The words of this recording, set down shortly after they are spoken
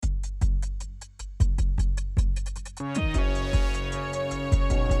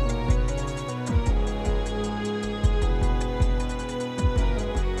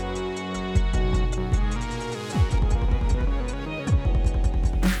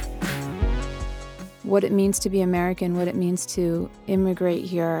what it means to be American, what it means to immigrate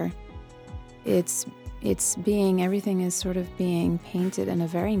here. Everything is sort of being painted in a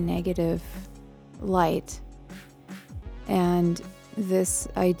very negative light. And this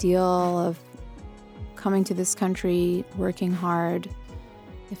ideal of coming to this country, working hard,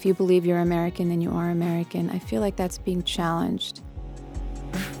 if you believe you're American, then you are American. I feel like that's being challenged.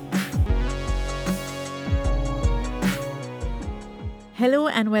 Hello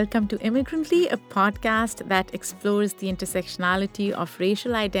and welcome to Immigrantly, a podcast that explores the intersectionality of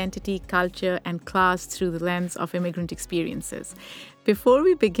racial identity, culture, and class through the lens of immigrant experiences. Before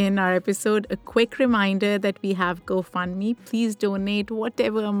we begin our episode, a quick reminder that we have GoFundMe. Please donate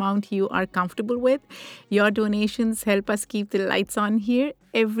whatever amount you are comfortable with. Your donations help us keep the lights on here.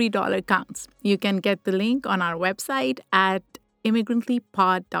 Every dollar counts. You can get the link on our website at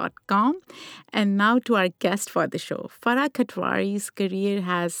immigrantlypod.com. And now to our guest for the show. Farah Katwari's career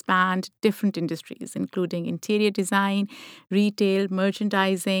has spanned different industries, including interior design, retail,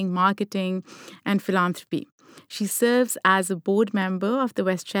 merchandising, marketing, and philanthropy. She serves as a board member of the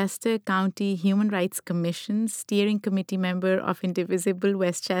Westchester County Human Rights Commission, steering committee member of Indivisible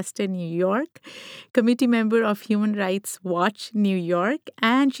Westchester, New York, committee member of Human Rights Watch, New York,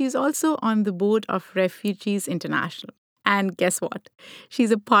 and she's also on the board of Refugees International. And guess what?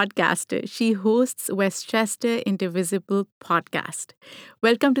 She's a podcaster. She hosts Westchester Indivisible podcast.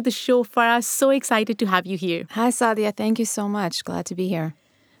 Welcome to the show, Farah. So excited to have you here. Hi, Sadia. Thank you so much. Glad to be here.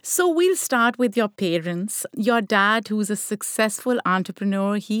 So we'll start with your parents. Your dad, who's a successful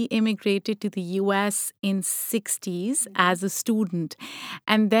entrepreneur, he immigrated to the U.S. in 60s as a student.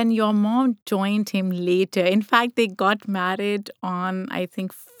 And then your mom joined him later. In fact, they got married on, I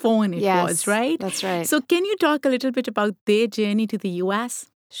think, phone was, right? That's right. So can you talk a little bit about their journey to the U.S.?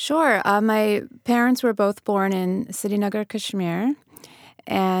 Sure. My parents were both born in Srinagar, Kashmir.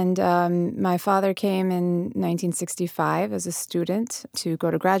 And my father came in 1965 as a student to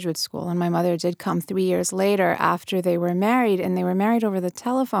go to graduate school. And my mother did come 3 years later after they were married. And they were married over the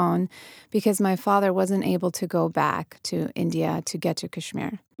telephone because my father wasn't able to go back to India to get to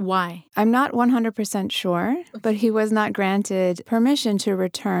Kashmir. Why? I'm not 100% sure, but he was not granted permission to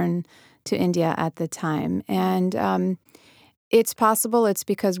return to India at the time. And it's possible it's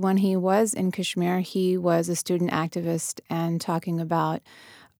because when he was in Kashmir, he was a student activist and talking about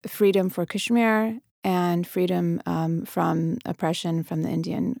freedom for Kashmir and freedom from oppression from the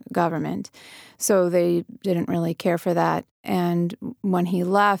Indian government. So they didn't really care for that. And when he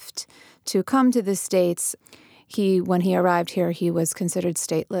left to come to the States, when he arrived here, he was considered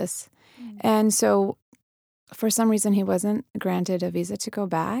stateless. And so for some reason, he wasn't granted a visa to go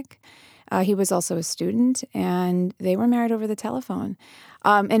back. He was also a student, and they were married over the telephone.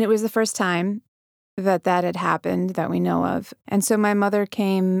 And it was the first time that had happened that we know of. And so my mother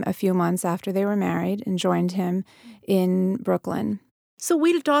came a few months after they were married and joined him in Brooklyn. So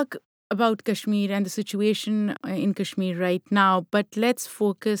we'll talk about Kashmir and the situation in Kashmir right now, but let's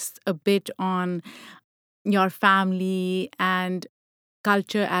focus a bit on your family and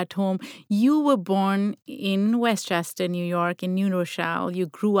culture at home. You were born in Westchester, New York, in New Rochelle. You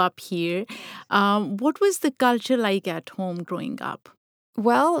grew up here. What was the culture like at home growing up?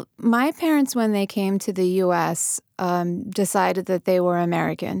 Well, my parents, when they came to the U.S., decided that they were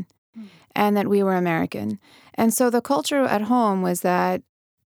American and that we were American. And so the culture at home was that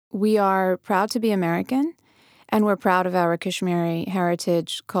we are proud to be American and we're proud of our Kashmiri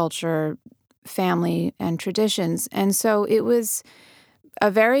heritage, culture, family, and traditions. And so it was a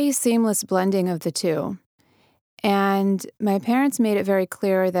very seamless blending of the two. And my parents made it very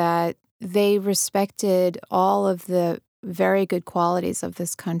clear that they respected all of the very good qualities of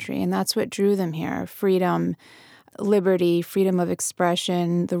this country. And that's what drew them here: freedom, liberty, freedom of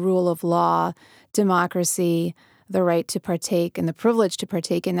expression, the rule of law, democracy, the right to partake and the privilege to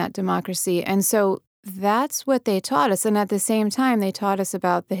partake in that democracy. And so that's what they taught us. And at the same time, they taught us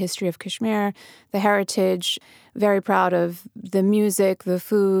about the history of Kashmir, the heritage, very proud of the music, the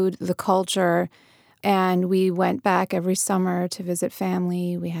food, the culture. And we went back every summer to visit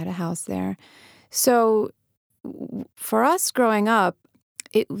family. We had a house there. So for us growing up,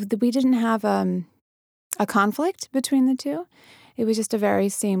 we didn't have a conflict between the two. It was just a very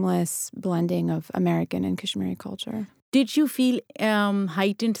seamless blending of American and Kashmiri culture. Did you feel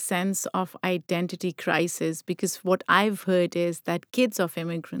heightened sense of identity crisis? Because what I've heard is that kids of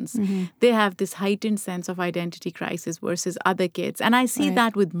immigrants, they have this heightened sense of identity crisis versus other kids. And I see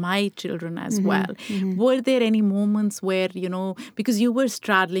that with my children as well. Were there any moments where, because you were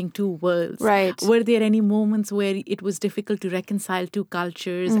straddling two worlds, right? Were there any moments where it was difficult to reconcile two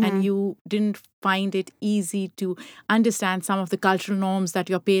cultures and you didn't find it easy to understand some of the cultural norms that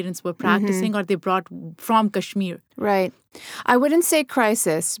your parents were practicing or they brought from Kashmir? Right. I wouldn't say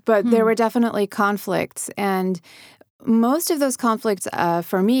crisis, but there were definitely conflicts. And most of those conflicts,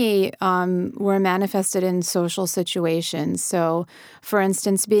 for me, were manifested in social situations. So, for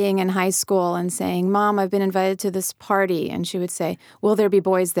instance, being in high school and saying, "Mom, I've been invited to this party." And she would say, "Will there be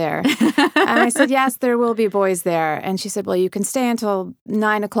boys there?" And I said, "Yes, there will be boys there." And she said, "Well, you can stay until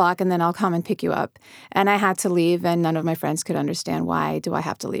 9 o'clock and then I'll come and pick you up." And I had to leave, and none of my friends could understand, why do I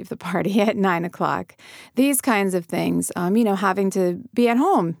have to leave the party at 9 o'clock? These kinds of things, having to be at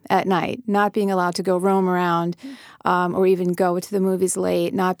home at night, not being allowed to go roam around. Or even go to the movies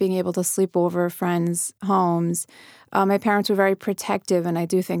late, not being able to sleep over friends' homes. My parents were very protective, and I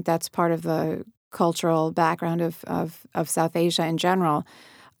do think that's part of the cultural background of South Asia in general.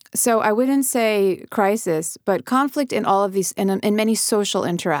 So I wouldn't say crisis, but conflict in all of these, in many social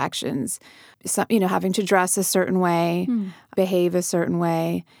interactions. So, having to dress a certain way, behave a certain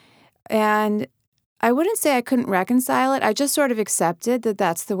way. And I wouldn't say I couldn't reconcile it. I just sort of accepted that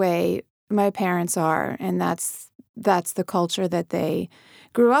that's the way my parents are, and that's the culture that they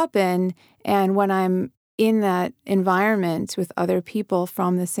grew up in. And when I'm in that environment with other people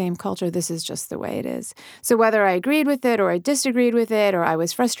from the same culture, this is just the way it is. So whether I agreed with it or I disagreed with it or I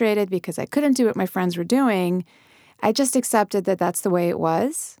was frustrated because I couldn't do what my friends were doing, I just accepted that that's the way it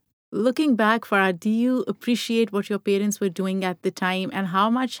was. Looking back, Farah, do you appreciate what your parents were doing at the time, and how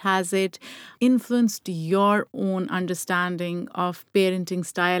much has it influenced your own understanding of parenting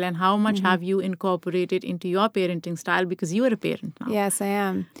style, and how much have you incorporated into your parenting style because you are a parent now? Yes, I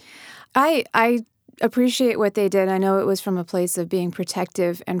am. I appreciate what they did. I know it was from a place of being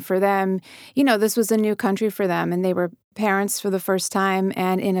protective, and for them, this was a new country for them, and they were parents for the first time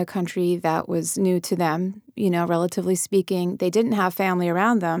and in a country that was new to them, relatively speaking. They didn't have family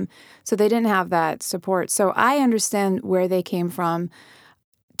around them, so they didn't have that support. So I understand where they came from.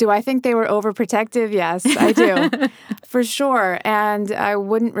 Do I think they were overprotective? Yes, I do, for sure. And I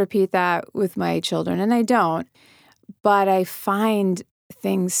wouldn't repeat that with my children, and I don't. But I find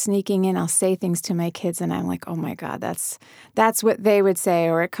things sneaking in. I'll say things to my kids, and I'm like, oh my God, that's what they would say,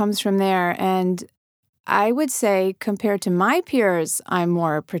 or it comes from there. And I would say, compared to my peers, I'm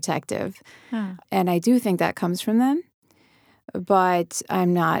more protective. And I do think that comes from them. But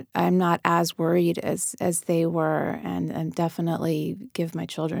I'm not as worried as they were, and definitely give my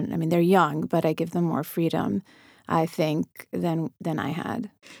children, they're young, but I give them more freedom, I think, than I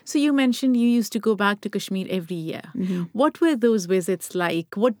had. So you mentioned you used to go back to Kashmir every year. What were those visits like?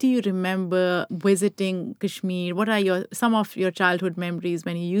 What do you remember visiting Kashmir? What are some of your childhood memories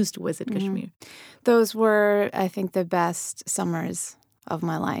when you used to visit Kashmir? Those were, I think, the best summers of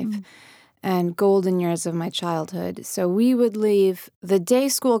my life and golden years of my childhood. So we would leave the day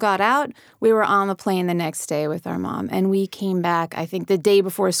school got out. We were on the plane the next day with our mom, and we came back, I think, the day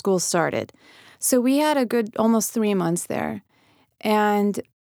before school started. So we had a good almost 3 months there. And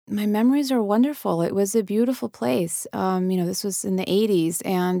my memories are wonderful. It was a beautiful place. This was in the 80s,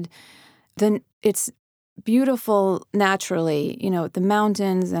 and then it's beautiful naturally, the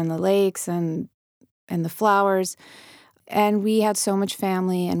mountains and the lakes and the flowers. And we had so much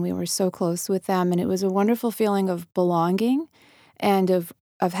family, and we were so close with them. And it was a wonderful feeling of belonging and of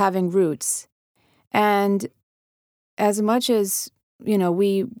having roots. And as much as,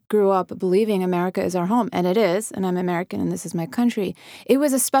 we grew up believing America is our home, and it is, and I'm American, and this is my country, it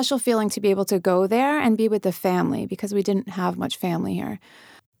was a special feeling to be able to go there and be with the family, because we didn't have much family here.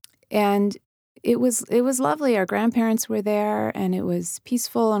 And it was lovely. Our grandparents were there, and it was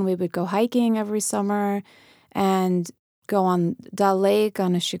peaceful, and we would go hiking every summer and go on Dal Lake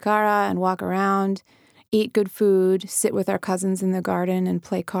on a shikara and walk around, eat good food, sit with our cousins in the garden and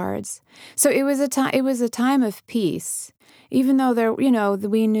play cards. So it was a time of peace. Even though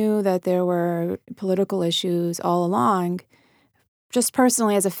we knew that there were political issues all along, just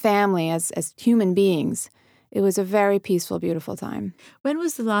personally as a family, as human beings, it was a very peaceful, beautiful time. When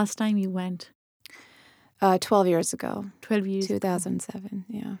was the last time you went? 12 years ago. 12 years 2007,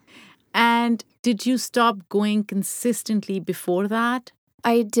 yeah. And did you stop going consistently before that?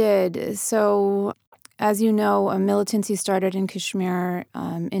 I did. So, as you know, a militancy started in Kashmir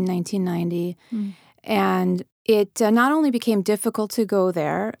in 1990. And it not only became difficult to go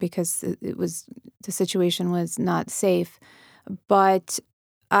there because the situation was not safe, but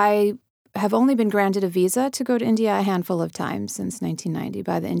I have only been granted a visa to go to India a handful of times since 1990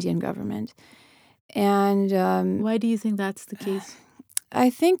 by the Indian government. And why do you think that's the case? I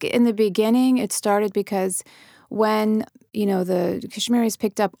think in the beginning it started because when, the Kashmiris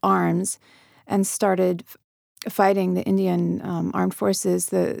picked up arms and started fighting the Indian armed forces,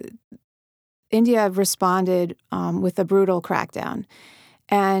 India responded with a brutal crackdown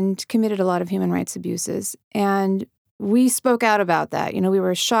and committed a lot of human rights abuses. And we spoke out about that. We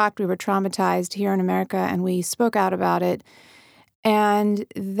were shocked, we were traumatized here in America, and we spoke out about it. And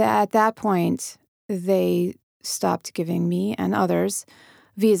at that point, they stopped giving me and others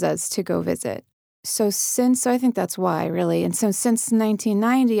visas to go visit. So I think that's why, really. And so since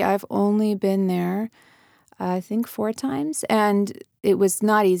 1990, I've only been there, I think, 4 times. And it was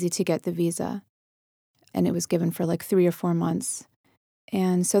not easy to get the visa. And it was given for like 3 or 4 months.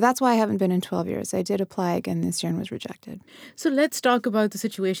 And so that's why I haven't been in 12 years. I did apply again this year and was rejected. So let's talk about the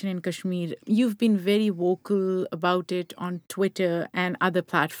situation in Kashmir. You've been very vocal about it on Twitter and other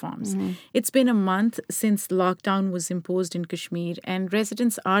platforms. Mm-hmm. It's been a month since lockdown was imposed in Kashmir, and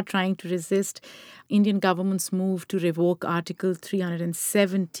residents are trying to resist Indian government's move to revoke Article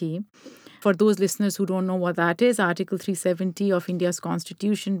 370. For those listeners who don't know what that is, Article 370 of India's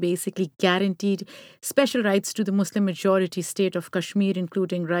constitution basically guaranteed special rights to the Muslim majority state of Kashmir,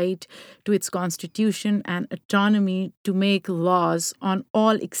 including right to its constitution and autonomy to make laws on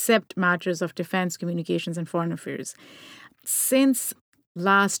all except matters of defense, communications, and foreign affairs. Since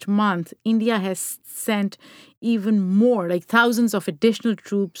last month, India has sent even more, like thousands of additional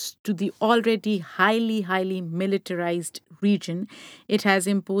troops to the already highly militarized region. It has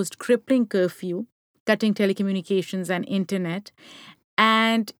imposed crippling curfew, cutting telecommunications and internet.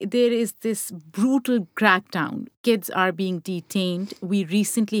 And there is this brutal crackdown. Kids are being detained. We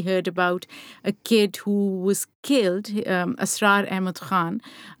recently heard about a kid who was killed, Asrar Ahmed Khan.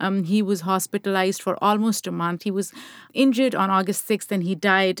 He was hospitalized for almost a month. He was injured on August 6th and he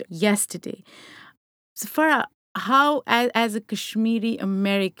died yesterday. So Farah, how, as a Kashmiri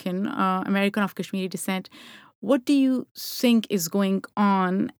American of Kashmiri descent, what do you think is going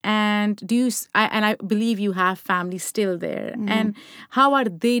on? And I believe you have family still there. Mm-hmm. And how are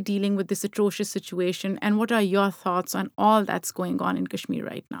they dealing with this atrocious situation? And what are your thoughts on all that's going on in Kashmir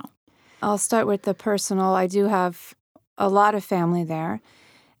right now? I'll start with the personal. I do have a lot of family there.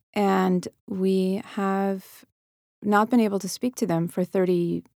 And we have not been able to speak to them for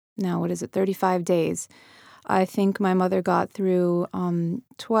 35 days. I think my mother got through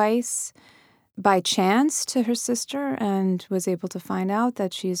twice by chance to her sister and was able to find out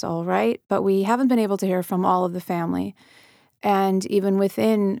that she's all right. But we haven't been able to hear from all of the family. And even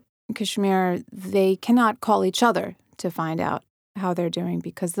within Kashmir, they cannot call each other to find out how they're doing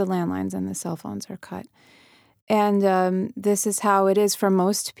because the landlines and the cell phones are cut. And this is how it is for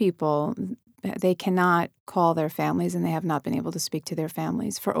most people. They cannot call their families, and they have not been able to speak to their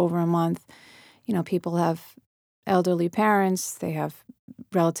families for over a month. People have elderly parents, they have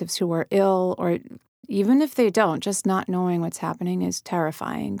relatives who are ill, or even if they don't, just not knowing what's happening is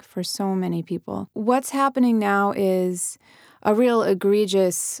terrifying for so many people. What's happening now is a real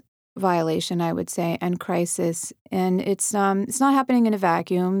egregious violation, I would say, and crisis. And it's not happening in a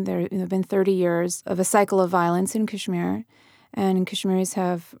vacuum. There have been 30 years of a cycle of violence in Kashmir, and Kashmiris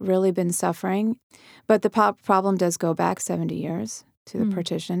have really been suffering. But the problem does go back 70 years to the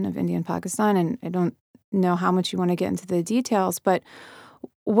partition of India and Pakistan, and I don't know how much you want to get into the details, but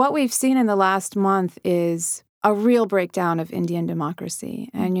what we've seen in the last month is a real breakdown of Indian democracy.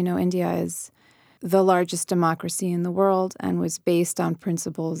 And, India is the largest democracy in the world and was based on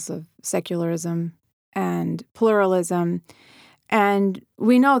principles of secularism and pluralism. And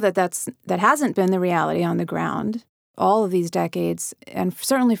we know that hasn't been the reality on the ground all of these decades. And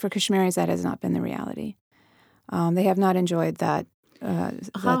certainly for Kashmiris, that has not been the reality. They have not enjoyed that.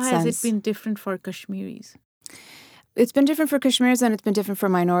 How has it been different for Kashmiris? It's been different for Kashmiris and it's been different for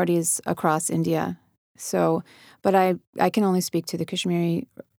minorities across India. But I can only speak to the Kashmiri,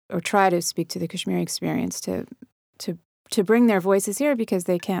 or try to speak to the Kashmiri experience to bring their voices here because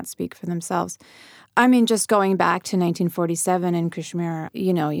they can't speak for themselves. I mean, just going back to 1947 in Kashmir,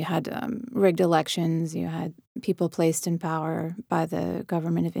 you had rigged elections, you had people placed in power by the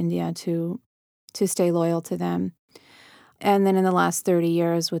government of India to stay loyal to them. And then in the last 30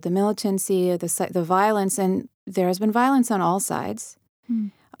 years with the militancy, the violence, and there has been violence on all sides,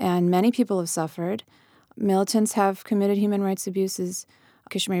 and many people have suffered. Militants have committed human rights abuses.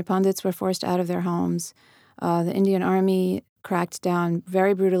 Kashmiri Pandits were forced out of their homes. The Indian Army cracked down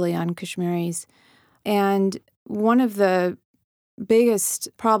very brutally on Kashmiris. And one of the biggest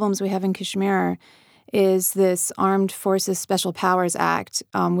problems we have in Kashmir is this Armed Forces Special Powers Act,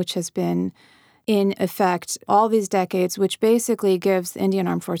 which has been in effect all these decades, which basically gives the Indian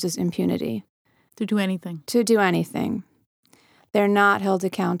Armed Forces impunity. To do anything. To do anything. They're not held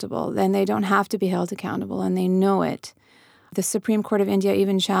accountable, and they don't have to be held accountable, and they know it. The Supreme Court of India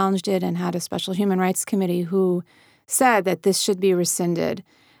even challenged it and had a special human rights committee who said that this should be rescinded.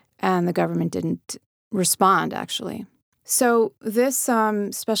 and the government didn't respond, actually. So this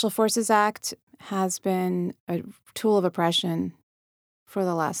Special Forces Act has been a tool of oppression for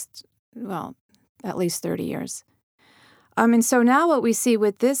the last, well, at least 30 years. And so now what we see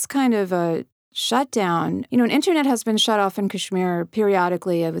with this kind of a shutdown, an internet has been shut off in Kashmir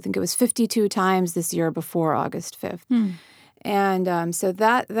periodically. I think it was 52 times this year before August 5th. And so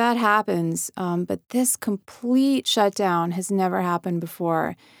that happens. But this complete shutdown has never happened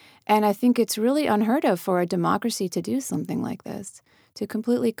before. And I think it's really unheard of for a democracy to do something like this, to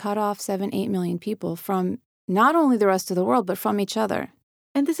completely cut off 7-8 million people from not only the rest of the world, but from each other.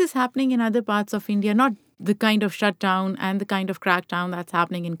 And this is happening in other parts of India, not the kind of shutdown and the kind of crackdown that's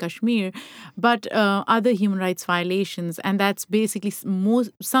happening in Kashmir, but other human rights violations. And that's basically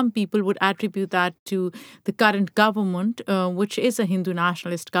some people would attribute that to the current government, which is a Hindu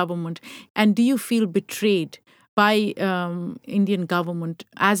nationalist government. And do you feel betrayed by Indian government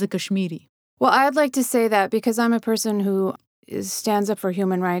as a Kashmiri? Well, I'd like to say that because I'm a person who stands up for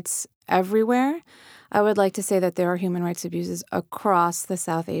human rights everywhere, I would like to say that there are human rights abuses across the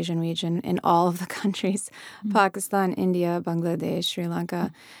South Asian region in all of the countries, Pakistan, India, Bangladesh, Sri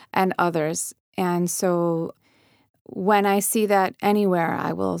Lanka, and others. And so when I see that anywhere,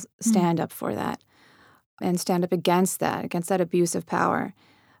 I will stand up for that and stand up against that abuse of power.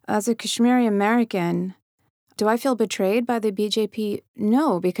 As a Kashmiri American, do I feel betrayed by the BJP?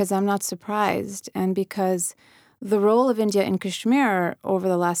 No, because I'm not surprised, and because the role of India in Kashmir over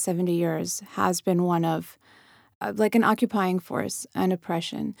the last 70 years has been one of like an occupying force and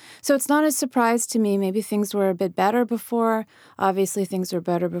oppression. So it's not a surprise to me. Maybe things were a bit better before. Obviously, things were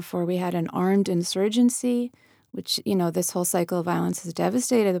better before we had an armed insurgency, which, this whole cycle of violence has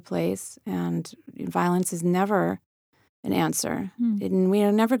devastated the place, and violence is never an answer. And we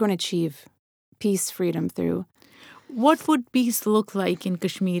are never going to achieve peace, freedom through. What would peace look like in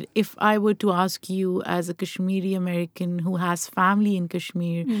Kashmir if I were to ask you, as a Kashmiri American who has family in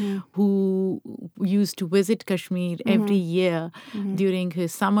Kashmir, who used to visit Kashmir every year during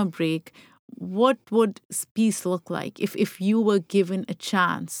his summer break, what would peace look like if you were given a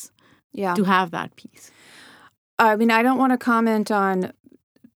chance to have that peace? I mean, I don't want to comment on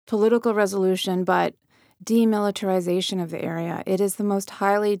political resolution, but demilitarization of the area. It is the most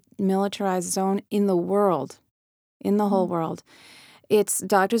highly militarized zone in the world. In the whole world. It's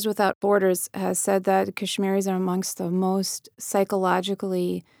Doctors Without Borders has said that Kashmiris are amongst the most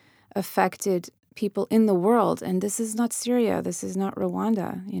psychologically affected people in the world. And this is not Syria. This is not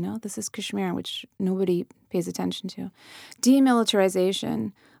Rwanda. This is Kashmir, which nobody pays attention to.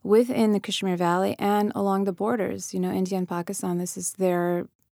 Demilitarization within the Kashmir Valley and along the borders. India and Pakistan,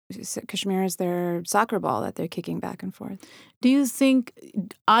 Kashmir is their soccer ball that they're kicking back and forth.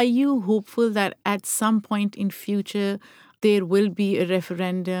 Are you hopeful that at some point in future there will be a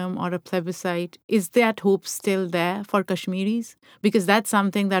referendum or a plebiscite? Is that hope still there for Kashmiris? Because that's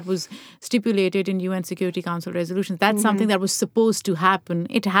something that was stipulated in UN Security Council resolutions. That's something that was supposed to happen.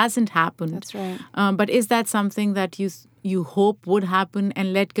 It hasn't happened. That's right. But is that something that you hope would happen,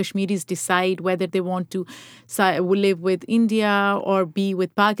 and let Kashmiris decide whether they want to live with India or be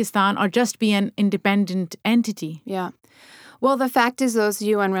with Pakistan or just be an independent entity? Yeah. Well, the fact is those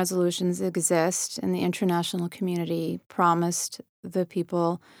UN resolutions exist, and the international community promised the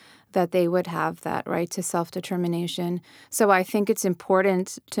people that they would have that right to self-determination. So I think it's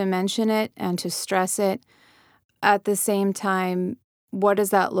important to mention it and to stress it. At the same time, what does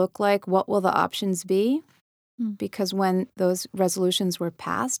that look like? What will the options be? Because when those resolutions were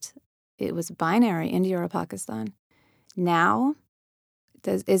passed, it was binary, India or Pakistan. Now,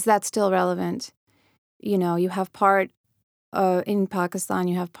 is that still relevant? You have part in Pakistan,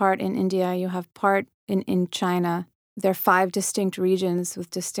 you have part in India, you have part in China. There are 5 distinct regions with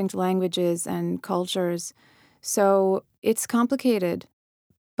distinct languages and cultures. So it's complicated.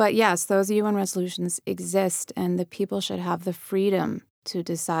 But yes, those UN resolutions exist, and the people should have the freedom to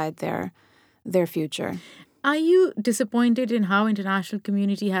decide their future. Are you disappointed in how international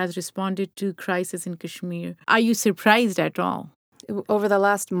community has responded to crisis in Kashmir? Are you surprised at all? Over the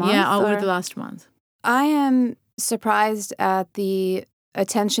last month? Yeah, over the last month. I am surprised at the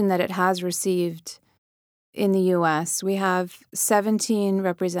attention that it has received in the U.S. We have 17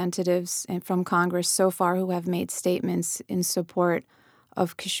 representatives from Congress so far who have made statements in support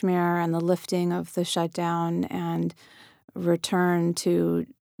of Kashmir and the lifting of the shutdown and return to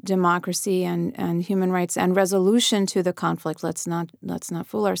democracy and human rights and resolution to the conflict. Let's not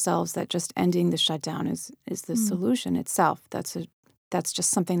fool ourselves that just ending the shutdown is the solution itself. That's just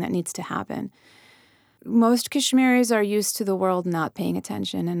something that needs to happen. Most Kashmiris are used to the world not paying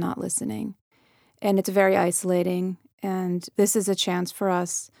attention and not listening. And it's very isolating. And this is a chance for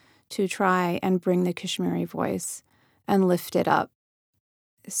us to try and bring the Kashmiri voice and lift it up.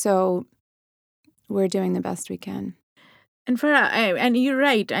 So we're doing the best we can. And Farah, and you're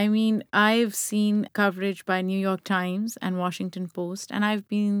right. I mean, I've seen coverage by New York Times and Washington Post, and I've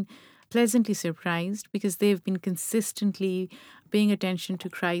been pleasantly surprised because they've been consistently paying attention to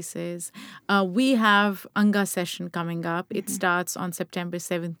crisis. We have Anga session coming up. It starts on September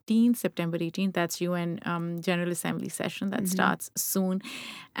 17th, September 18th. That's UN General Assembly session that starts soon.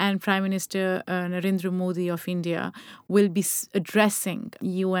 And Prime Minister Narendra Modi of India will be addressing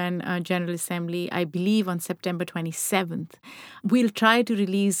UN General Assembly, I believe, on September 27th. We'll try to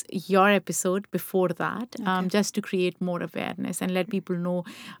release your episode before that, just to create more awareness and let people know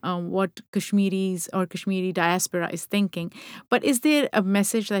what Kashmiris or Kashmiri diaspora is thinking. But is there a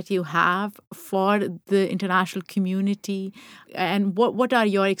message that you have for the international community? And what are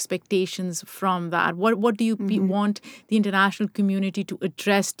your expectations from that? What do you want the international community to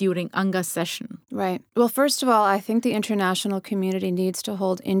address during Anga session? Right. Well, first of all, I think the international community needs to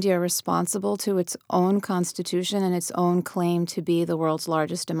hold India responsible to its own constitution and its own claim to be the world's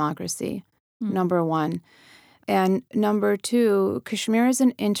largest democracy, number one. And number two, Kashmir is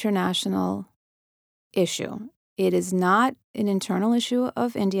an international issue. It is not an internal issue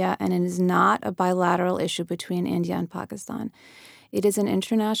of India, and it is not a bilateral issue between India and Pakistan. It is an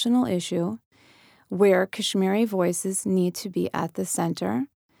international issue where Kashmiri voices need to be at the center.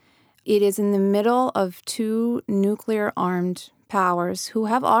 It is in the middle of two nuclear-armed powers who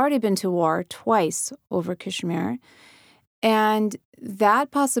have already been to war twice over Kashmir, and that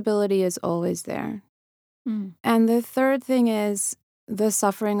possibility is always there. And the third thing is the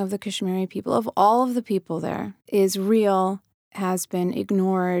suffering of the Kashmiri people, of all of the people there, is real, has been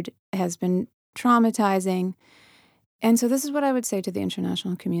ignored, has been traumatizing. And so this is what I would say to the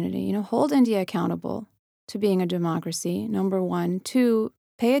international community. Hold India accountable to being a democracy, number one. Two,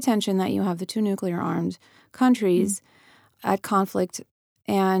 pay attention that you have the two nuclear-armed countries at conflict.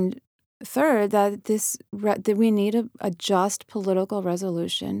 And third, that we need a just political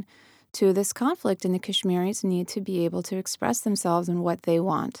resolution to this conflict, and the Kashmiris need to be able to express themselves and what they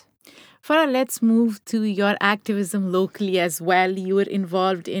want. Farah, let's move to your activism locally as well. You were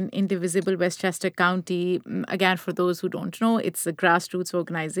involved in Indivisible Westchester County. Again, for those who don't know, it's a grassroots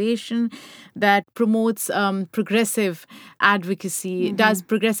organization that promotes progressive advocacy, does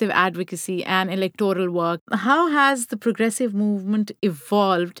progressive advocacy and electoral work. How has the progressive movement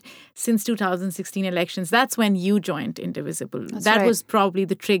evolved since 2016 elections? That's when you joined Indivisible. That was probably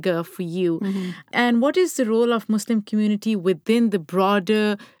the trigger for you. And what is the role of Muslim community within the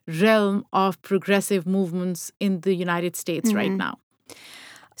broader realm of progressive movements in the United States right now?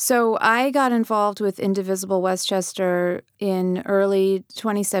 So I got involved with Indivisible Westchester in early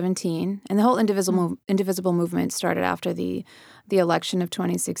 2017, and the whole Indivisible movement started after the election of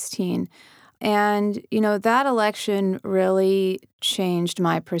 2016. And, that election really changed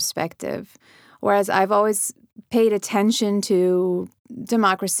my perspective. Whereas I've always paid attention to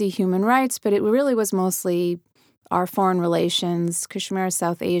democracy, human rights, but it really was mostly our foreign relations, Kashmir,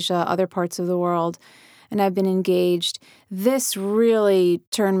 South Asia, other parts of the world, and I've been engaged. This really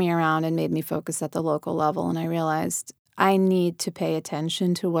turned me around and made me focus at the local level, and I realized I need to pay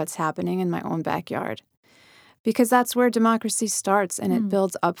attention to what's happening in my own backyard because that's where democracy starts, and it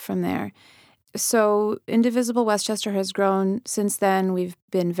builds up from there. So Indivisible Westchester has grown since then. We've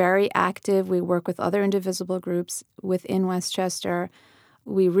been very active. We work with other Indivisible groups within Westchester.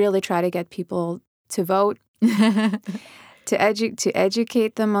 We really try to get people to vote. to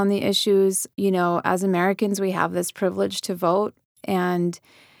educate them on the issues. As Americans, we have this privilege to vote, and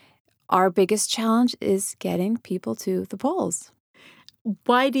our biggest challenge is getting people to the polls.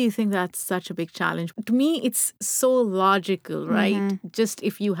 Why do you think that's such a big challenge? To me, it's so logical, right? Just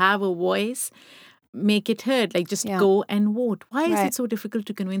if you have a voice, make it heard. Just go and vote. Why is it so difficult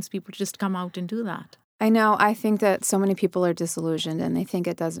to convince people to just come out and do that? I know. I think that so many people are disillusioned and they think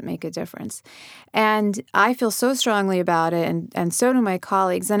it doesn't make a difference. And I feel so strongly about it, and so do my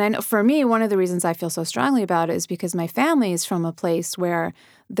colleagues. And I know for me, one of the reasons I feel so strongly about it is because my family is from a place where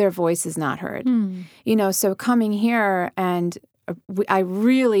their voice is not heard. So coming here, and I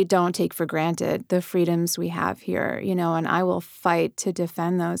really don't take for granted the freedoms we have here, and I will fight to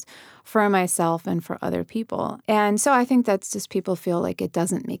defend those for myself and for other people. And so I think that's just people feel like it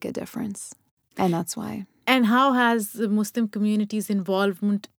doesn't make a difference. And that's why. And how has the Muslim community's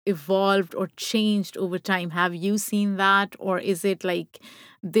involvement evolved or changed over time? Have you seen that, or is it like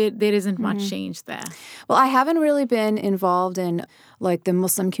there isn't much change there? Well, I haven't really been involved in the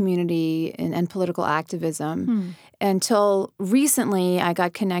Muslim community and political activism until recently. I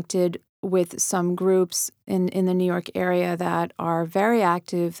got connected with some groups in the New York area that are very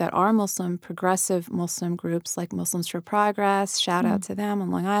active, that are Muslim, progressive Muslim groups like Muslims for Progress. Shout out to them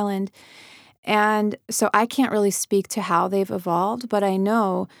on Long Island. And so I can't really speak to how they've evolved, but I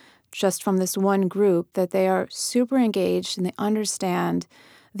know just from this one group that they are super engaged and they understand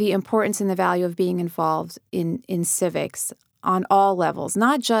the importance and the value of being involved in civics on all levels,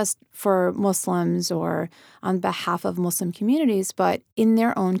 not just for Muslims or on behalf of Muslim communities, but in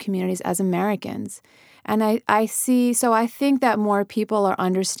their own communities as Americans. And I think that more people are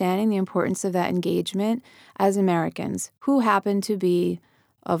understanding the importance of that engagement as Americans who happen to be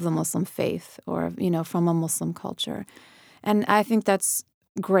of the Muslim faith or, from a Muslim culture. And I think that's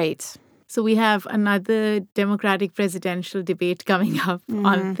great. So we have another Democratic presidential debate coming up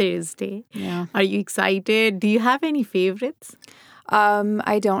on Thursday. Yeah. Are you excited? Do you have any favorites?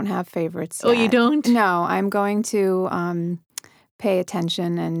 I don't have favorites yet. Oh, you don't? No, I'm going to pay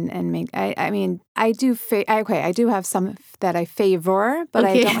attention and make. I do. I do have some that I favor, but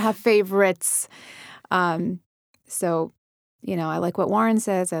I don't have favorites. So, I like what Warren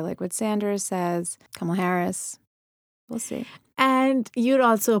says. I like what Sanders says. Kamala Harris. We'll see. And you're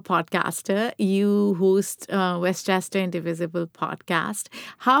also a podcaster. You host Westchester Indivisible podcast.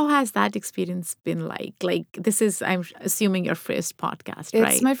 How has that experience been like? Like, this is, I'm assuming, your first podcast,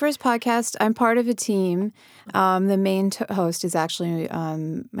 right? It's my first podcast. I'm part of a team. The main host is actually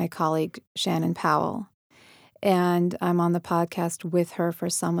my colleague, Shannon Powell. And I'm on the podcast with her for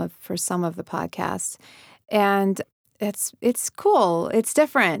some of the podcasts. And it's cool. It's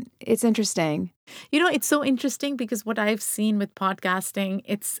different. It's interesting. It's so interesting because what I've seen with podcasting,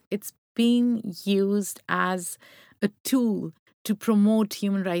 it's being used as a tool to promote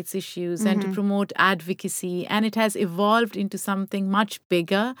human rights issues and to promote advocacy. And it has evolved into something much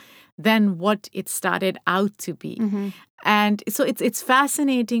bigger than what it started out to be. And so it's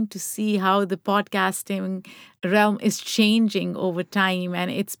fascinating to see how the podcasting realm is changing over time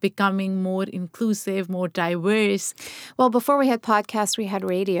and it's becoming more inclusive, more diverse. Well, before we had podcasts, we had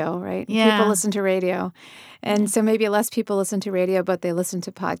radio, right? Yeah. People listen to radio. And so maybe less people listen to radio, but they listen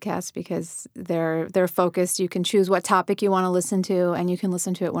to podcasts because they're focused. You can choose what topic you want to listen to, and you can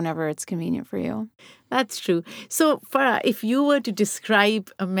listen to it whenever it's convenient for you. That's true. So, Farah, if you were to describe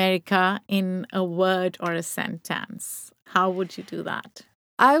America in a word or a sentence, how would you do that?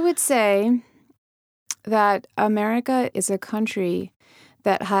 I would say that America is a country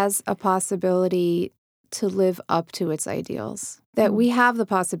that has a possibility to live up to its ideals. That we have the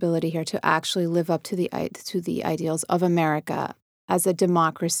possibility here to actually live up to the ideals of America as a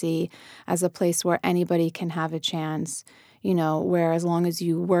democracy, as a place where anybody can have a chance, where as long as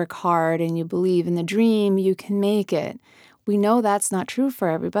you work hard and you believe in the dream, you can make it. We know that's not true for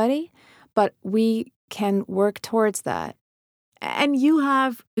everybody, but we can work towards that. And you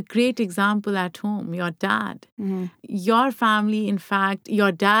have a great example at home, your dad. Your family, in fact,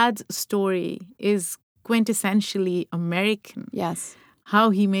 your dad's story is quintessentially American. Yes. How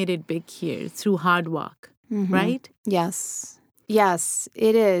he made it big here through hard work, right? Yes. Yes,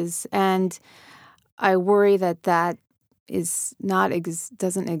 it is. And I worry that is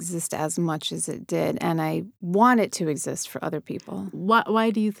doesn't exist as much as it did. And I want it to exist for other people.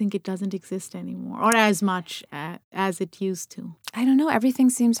 Why do you think it doesn't exist anymore or as much as it used to? I don't know. Everything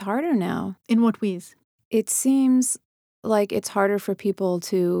seems harder now. In what ways? It seems like it's harder for people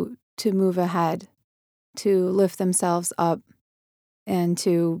to move ahead, to lift themselves up, and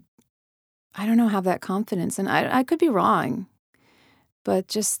to, I don't know, have that confidence. And I could be wrong, but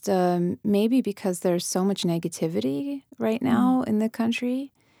just maybe because there's so much negativity right now in the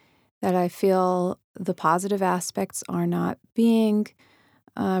country that I feel the positive aspects are not being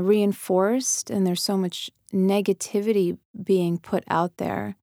reinforced, and there's so much negativity being put out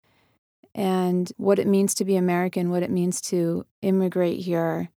there. And what it means to be American, what it means to immigrate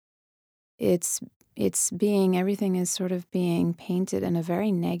here, everything is sort of being painted in a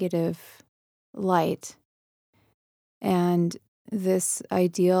very negative light. And this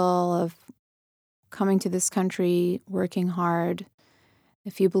ideal of coming to this country, working hard,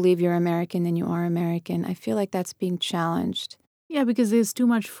 if you believe you're American, then you are American, I feel like that's being challenged. Yeah, because there's too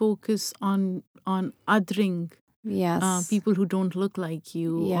much focus on othering people who don't look like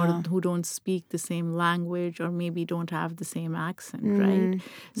you or who don't speak the same language or maybe don't have the same accent, right?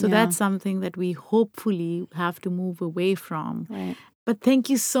 So that's something that we hopefully have to move away from. Right. But thank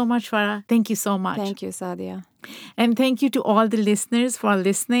you so much, Farah. Thank you so much. Thank you, Sadia. And thank you to all the listeners for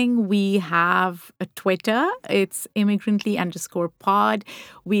listening. We have a Twitter. It's immigrantly_pod.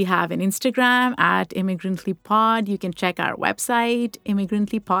 We have an Instagram at immigrantlypod. You can check our website,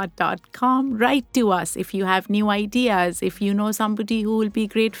 immigrantlypod.com. Write to us if you have new ideas. If you know somebody who will be a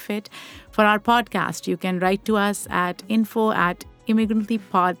great fit for our podcast, you can write to us at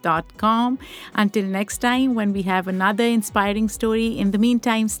info@immigrantlypod.com. Until next time, when we have another inspiring story, in the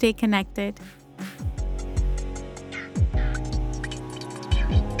meantime, stay connected.